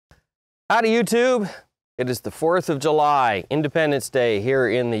Howdy YouTube. It is the 4th of July, Independence Day here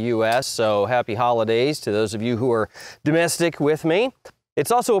in the US, so happy holidays to those of you who are domestic with me. It's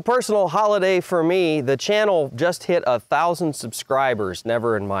also a personal holiday for me. The channel just hit 1,000 subscribers.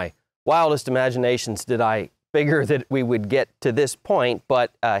 Never in my wildest imaginations did I figure that we would get to this point,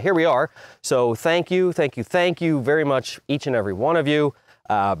 but here we are. So thank you very much, each and every one of you.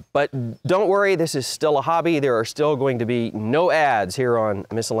 But don't worry, this is still a hobby. There are still going to be no ads here on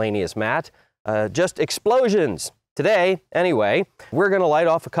Miscellaneous Matt. Just explosions. Today, anyway, we're going to light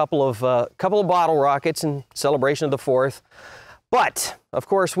off a couple of bottle rockets in celebration of the 4th. But, of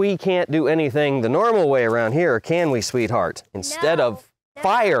course, we can't do anything the normal way around here, can we, sweetheart? Instead of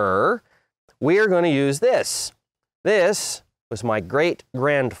fire, we're going to use this. This was my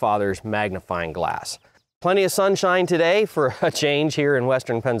great-grandfather's magnifying glass. Plenty of sunshine today for a change here in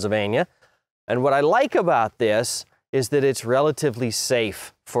western Pennsylvania. And what I like about this is that it's relatively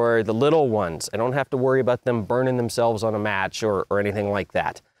safe for the little ones. I don't have to worry about them burning themselves on a match or anything like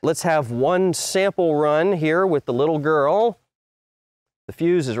that. Let's have one sample run here with the little girl. The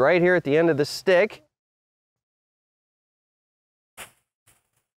fuse is right here at the end of the stick.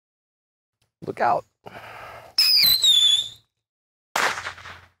 Look out.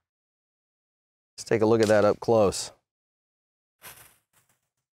 Let's take a look at that up close.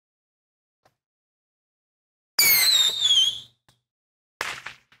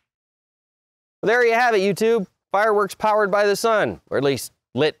 Well, there you have it, YouTube. Fireworks powered by the sun, or at least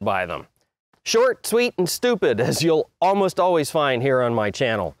lit by them. Short, sweet, and stupid, as you'll almost always find here on my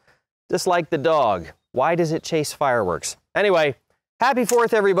channel. Just like the dog. Why does it chase fireworks? Anyway, happy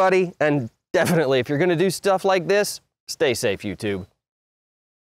 4th, everybody, and definitely, if you're going to do stuff like this, stay safe, YouTube.